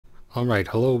Alright,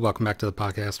 hello, welcome back to the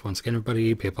podcast. Once again,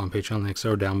 everybody, PayPal and Patreon links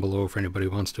are down below for anybody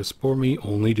who wants to support me.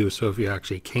 Only do so if you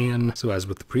actually can. So as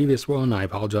with the previous one, I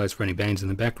apologize for any bangs in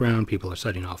the background. People are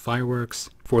setting off fireworks.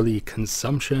 For the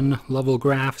consumption level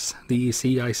graphs, the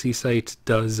CIC site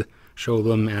does show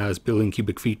them as billion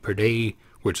cubic feet per day,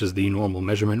 which is the normal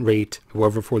measurement rate.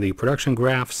 However, for the production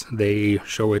graphs, they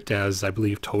show it as, I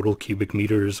believe, total cubic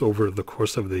meters over the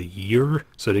course of the year.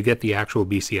 So to get the actual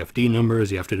BCFD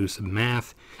numbers, you have to do some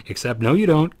math, except no you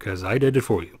don't, because I did it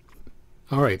for you.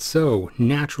 Alright, so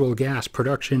natural gas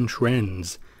production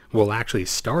trends. We'll actually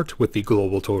start with the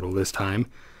global total this time.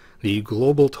 The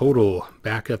global total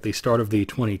back at the start of the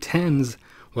 2010s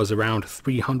was around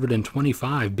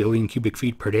 325 billion cubic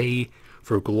feet per day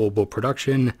for global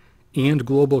production and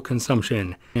global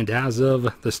consumption, and as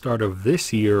of the start of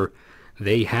this year,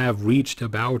 they have reached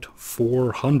about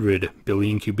 400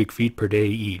 billion cubic feet per day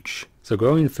each. So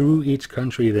going through each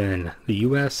country then, the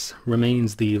US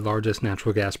remains the largest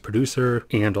natural gas producer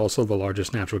and also the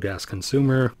largest natural gas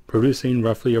consumer, producing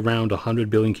roughly around 100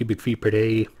 billion cubic feet per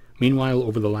day. Meanwhile,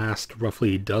 over the last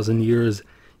roughly dozen years,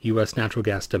 US natural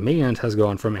gas demand has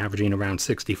gone from averaging around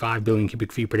 65 billion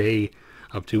cubic feet per day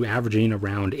up to averaging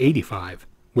around 85.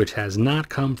 Which has not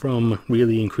come from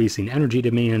really increasing energy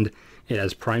demand. It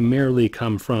has primarily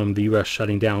come from the US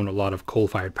shutting down a lot of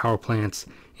coal-fired power plants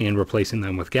and replacing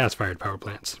them with gas-fired power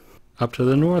plants. Up to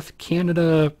the north,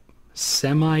 Canada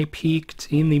semi-peaked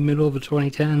in the middle of the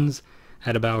 2010s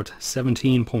at about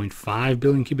 17.5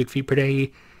 billion cubic feet per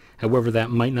day. However,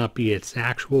 that might not be its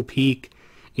actual peak,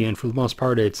 and for the most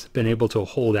part, it's been able to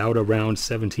hold out around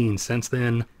 17 since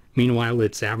then. Meanwhile,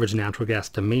 its average natural gas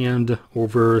demand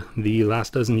over the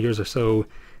last dozen years or so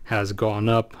has gone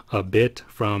up a bit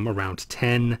from around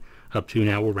 10 up to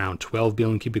now around 12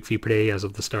 billion cubic feet per day as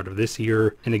of the start of this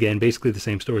year. And again, basically the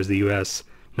same story as the US,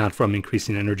 not from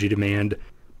increasing energy demand,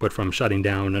 but from shutting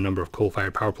down a number of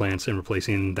coal-fired power plants and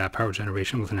replacing that power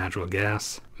generation with natural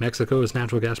gas. Mexico's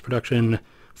natural gas production,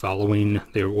 following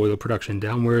their oil production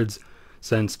downwards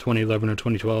since 2011 or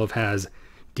 2012, has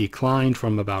declined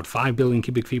from about 5 billion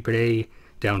cubic feet per day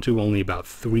down to only about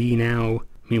 3 now.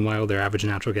 Meanwhile, their average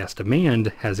natural gas demand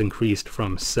has increased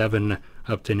from 7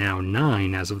 up to now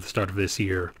 9 as of the start of this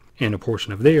year, and a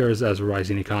portion of theirs as a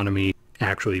rising economy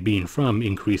actually being from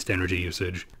increased energy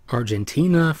usage.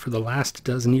 Argentina, for the last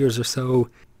dozen years or so,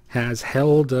 has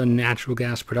held a natural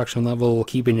gas production level,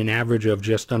 keeping an average of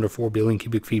just under 4 billion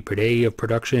cubic feet per day of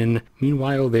production.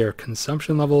 Meanwhile, their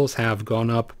consumption levels have gone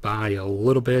up by a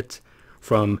little bit,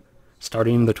 from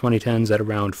starting in the 2010s at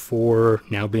around 4,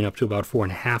 now being up to about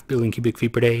 4.5 billion cubic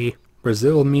feet per day.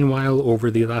 Brazil, meanwhile,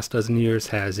 over the last dozen years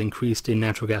has increased in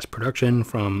natural gas production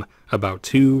from about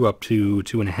 2 up to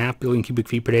 2.5 billion cubic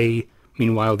feet per day.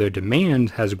 Meanwhile, their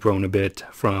demand has grown a bit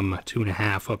from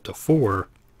 2.5 up to 4.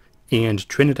 And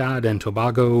Trinidad and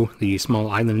Tobago, the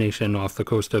small island nation off the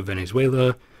coast of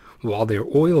Venezuela, while their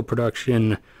oil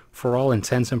production, for all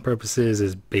intents and purposes,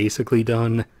 is basically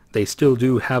done, they still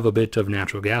do have a bit of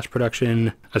natural gas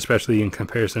production, especially in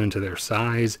comparison to their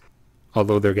size,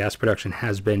 although their gas production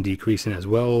has been decreasing as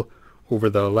well over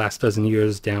the last dozen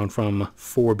years, down from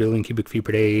 4 billion cubic feet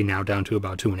per day, now down to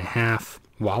about 2.5,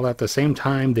 while at the same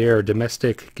time their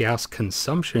domestic gas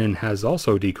consumption has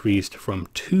also decreased from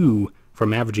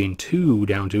averaging 2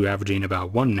 down to averaging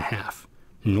about 1.5.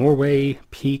 Norway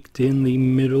peaked in the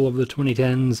middle of the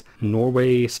 2010s.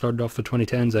 Norway started off the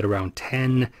 2010s at around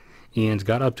 10, and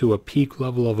got up to a peak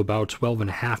level of about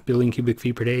 12.5 billion cubic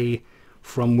feet per day,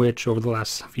 from which over the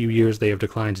last few years they have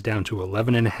declined down to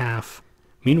 11.5.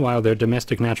 Meanwhile, their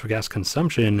domestic natural gas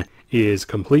consumption is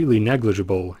completely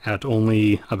negligible at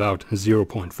only about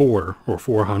 0.4 or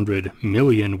 400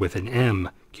 million with an M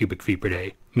cubic feet per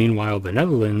day. Meanwhile, the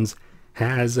Netherlands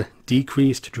has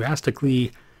decreased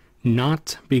drastically,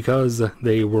 not because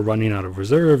they were running out of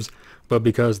reserves, but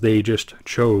because they just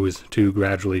chose to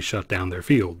gradually shut down their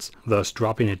fields, thus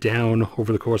dropping it down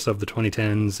over the course of the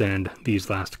 2010s and these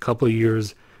last couple of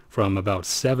years from about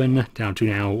 7 down to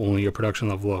now only a production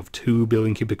level of 2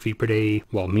 billion cubic feet per day,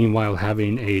 while meanwhile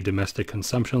having a domestic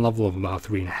consumption level of about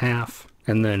 3.5.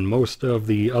 And then most of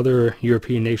the other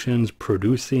European nations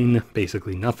producing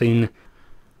basically nothing.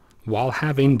 While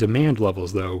having demand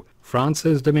levels, though,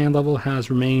 France's demand level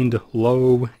has remained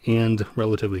low and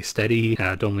relatively steady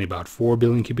at only about 4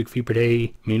 billion cubic feet per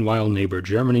day. Meanwhile, neighbor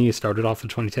Germany started off the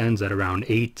 2010s at around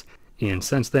 8, and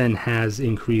since then has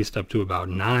increased up to about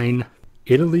 9.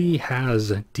 Italy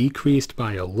has decreased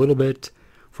by a little bit,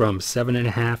 from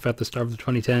 7.5 at the start of the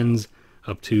 2010s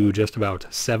up to just about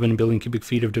 7 billion cubic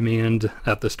feet of demand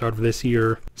at the start of this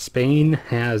year. Spain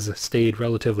has stayed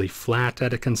relatively flat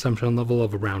at a consumption level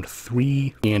of around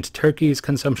 3, and Turkey's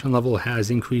consumption level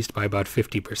has increased by about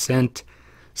 50%,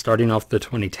 starting off the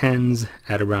 2010s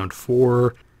at around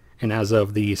 4, and as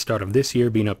of the start of this year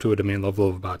being up to a demand level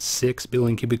of about 6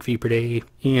 billion cubic feet per day.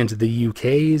 And the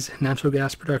UK's natural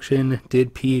gas production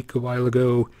did peak a while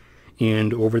ago,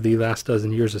 and over the last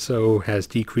dozen years or so has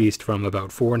decreased from about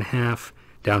 4.5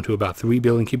 down to about 3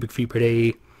 billion cubic feet per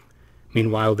day.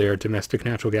 Meanwhile, their domestic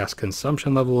natural gas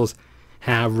consumption levels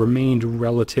have remained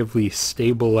relatively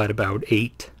stable at about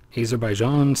 8.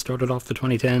 Azerbaijan started off the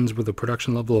 2010s with a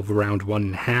production level of around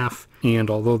 1.5, and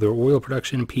although their oil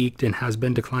production peaked and has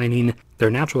been declining, their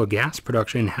natural gas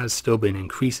production has still been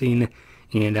increasing,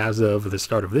 and as of the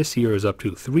start of this year is up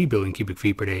to 3 billion cubic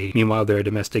feet per day. Meanwhile, their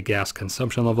domestic gas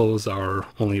consumption levels are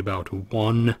only about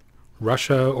 1.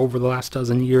 Russia, over the last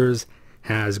dozen years,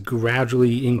 has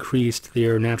gradually increased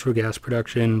their natural gas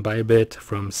production by a bit,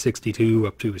 from 62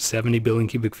 up to 70 billion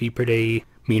cubic feet per day.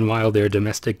 Meanwhile, their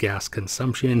domestic gas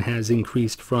consumption has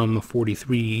increased from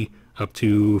 43 up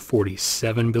to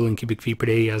 47 billion cubic feet per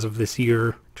day as of this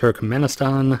year.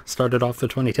 Turkmenistan started off the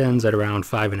 2010s at around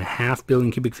 5.5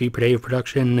 billion cubic feet per day of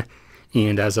production,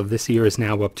 and as of this year is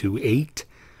now up to 8,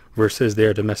 versus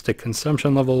their domestic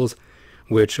consumption levels,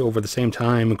 which over the same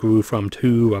time grew from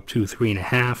 2 up to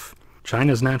 3.5.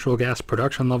 China's natural gas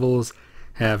production levels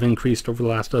have increased over the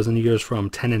last dozen years from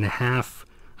 10.5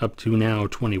 up to now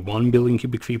 21 billion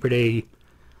cubic feet per day,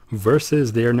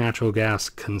 versus their natural gas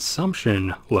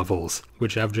consumption levels,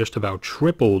 which have just about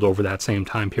tripled over that same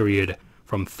time period,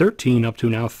 from 13 up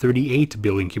to now 38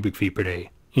 billion cubic feet per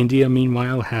day. India,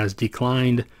 meanwhile, has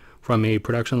declined from a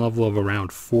production level of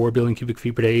around 4 billion cubic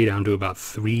feet per day down to about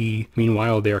 3.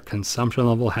 Meanwhile, their consumption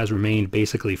level has remained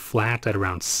basically flat at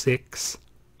around 6.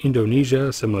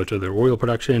 Indonesia, similar to their oil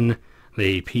production,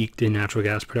 they peaked in natural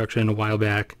gas production a while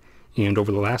back, and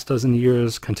over the last dozen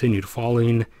years continued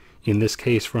falling, in this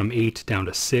case from 8 down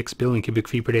to 6 billion cubic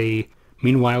feet per day.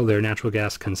 Meanwhile, their natural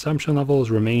gas consumption levels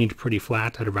remained pretty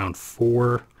flat at around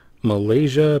 4.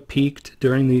 Malaysia peaked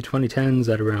during the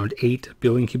 2010s at around 8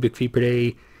 billion cubic feet per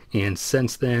day, and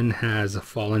since then has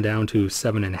fallen down to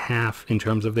 7.5 in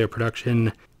terms of their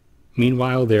production.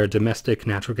 Meanwhile, their domestic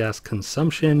natural gas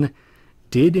consumption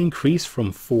did increase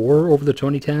from 4 over the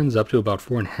 2010s up to about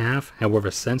 4.5.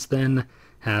 However, since then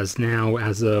has now,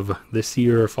 as of this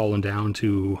year, fallen down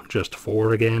to just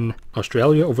 4 again.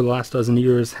 Australia, over the last dozen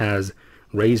years, has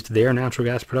raised their natural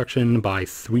gas production by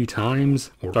 3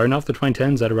 times, starting off the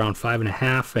 2010s at around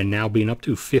 5.5 and now being up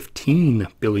to 15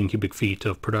 billion cubic feet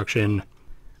of production.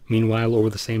 Meanwhile, over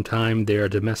the same time, their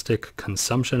domestic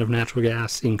consumption of natural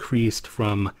gas increased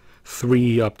from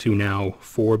 3 up to now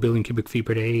 4 billion cubic feet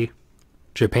per day.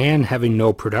 Japan, having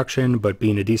no production but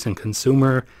being a decent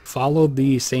consumer, followed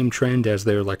the same trend as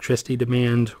their electricity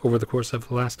demand over the course of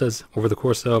the last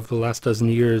dozen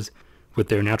years, with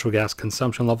their natural gas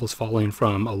consumption levels falling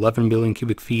from 11 billion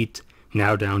cubic feet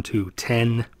now down to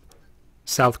 10.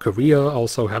 South Korea,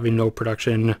 also having no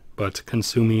production but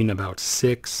consuming about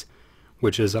 6,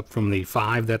 which is up from the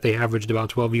 5 that they averaged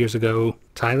about 12 years ago.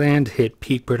 Thailand hit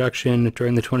peak production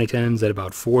during the 2010s at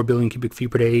about 4 billion cubic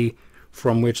feet per day,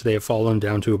 from which they have fallen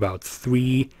down to about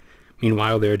 3.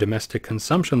 Meanwhile, their domestic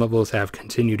consumption levels have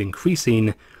continued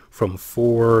increasing from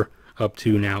 4 up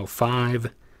to now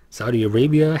 5. Saudi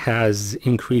Arabia has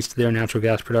increased their natural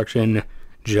gas production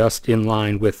just in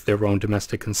line with their own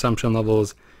domestic consumption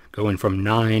levels, going from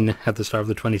 9 at the start of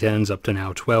the 2010s up to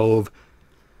now 12,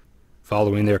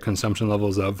 following their consumption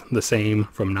levels of the same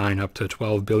from 9 up to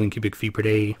 12 billion cubic feet per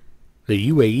day. The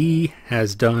UAE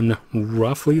has done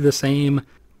roughly the same,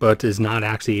 but is not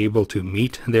actually able to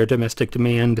meet their domestic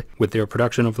demand, with their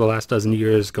production over the last dozen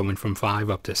years going from 5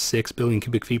 up to 6 billion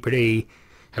cubic feet per day.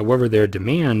 However, their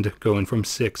demand going from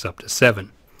 6 up to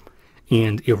 7.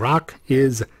 And Iraq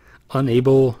is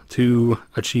unable to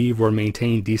achieve or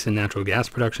maintain decent natural gas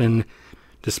production,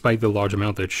 despite the large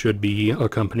amount that should be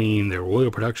accompanying their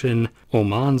oil production.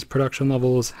 Oman's production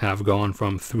levels have gone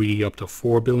from 3 up to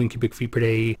 4 billion cubic feet per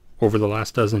day over the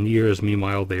last dozen years.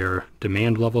 Meanwhile, their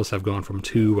demand levels have gone from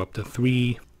 2 up to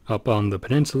 3. Up on the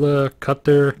peninsula,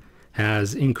 Qatar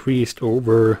has increased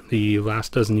over the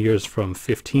last dozen years from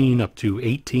 15 up to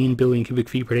 18 billion cubic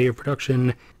feet per day of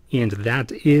production, and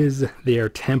that is their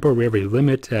temporary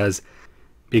limit,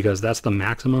 because that's the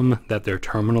maximum that their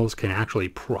terminals can actually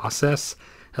process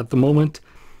at the moment.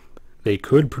 They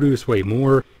could produce way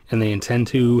more, and they intend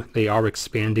to. They are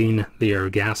expanding their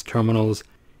gas terminals,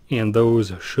 and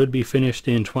those should be finished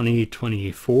in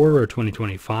 2024 or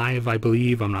 2025, I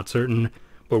believe. I'm not certain,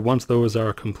 But once those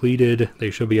are completed, they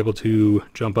should be able to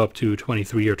jump up to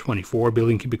 23 or 24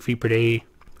 billion cubic feet per day.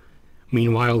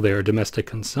 Meanwhile, their domestic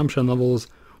consumption levels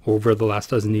over the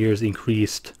last dozen years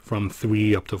increased from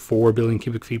 3 up to 4 billion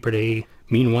cubic feet per day.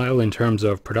 Meanwhile, in terms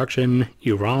of production,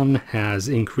 Iran has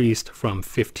increased from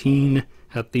 15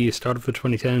 at the start of the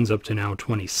 2010s up to now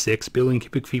 26 billion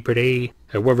cubic feet per day.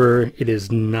 However, it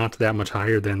is not that much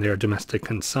higher than their domestic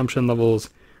consumption levels,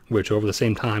 which over the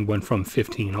same time went from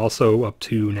 15 also up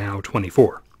to now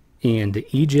 24. And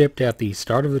Egypt at the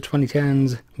start of the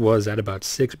 2010s was at about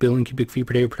 6 billion cubic feet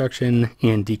per day of production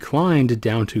and declined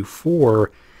down to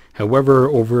 4. However,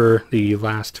 over the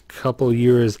last couple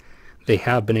years, they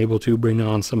have been able to bring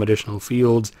on some additional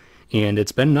fields, and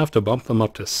it's been enough to bump them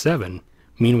up to 7.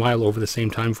 Meanwhile, over the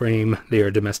same time frame, their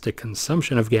domestic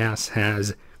consumption of gas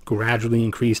has gradually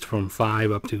increased from 5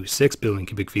 up to 6 billion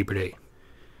cubic feet per day.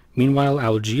 Meanwhile,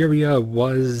 Algeria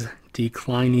was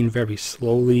declining very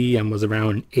slowly and was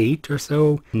around 8 or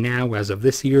so. Now, as of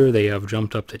this year, they have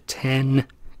jumped up to 10,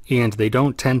 and they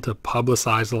don't tend to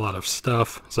publicize a lot of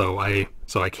stuff, so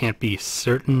I can't be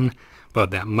certain, but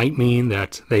that might mean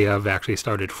that they have actually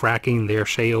started fracking their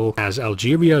shale, as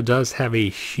Algeria does have a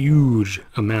huge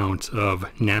amount of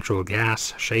natural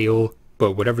gas shale.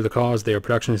 But whatever the cause, their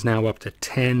production is now up to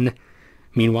 10.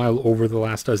 Meanwhile, over the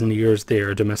last dozen years,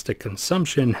 their domestic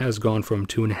consumption has gone from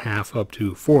 2.5 up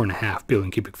to 4.5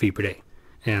 billion cubic feet per day.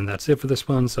 And that's it for this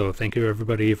one, so thank you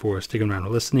everybody for sticking around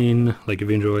and listening. Like if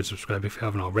you enjoyed, subscribe if you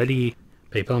haven't already.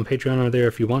 PayPal and Patreon are there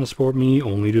if you want to support me,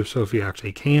 only do so if you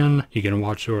actually can. You can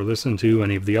watch or listen to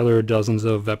any of the other dozens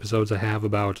of episodes I have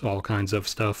about all kinds of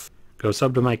stuff. Go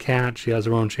sub to my cat, she has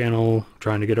her own channel, I'm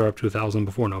trying to get her up to 1,000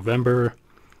 before November.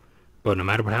 But no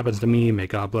matter what happens to me, may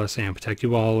God bless and protect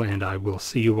you all, and I will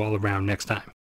see you all around next time.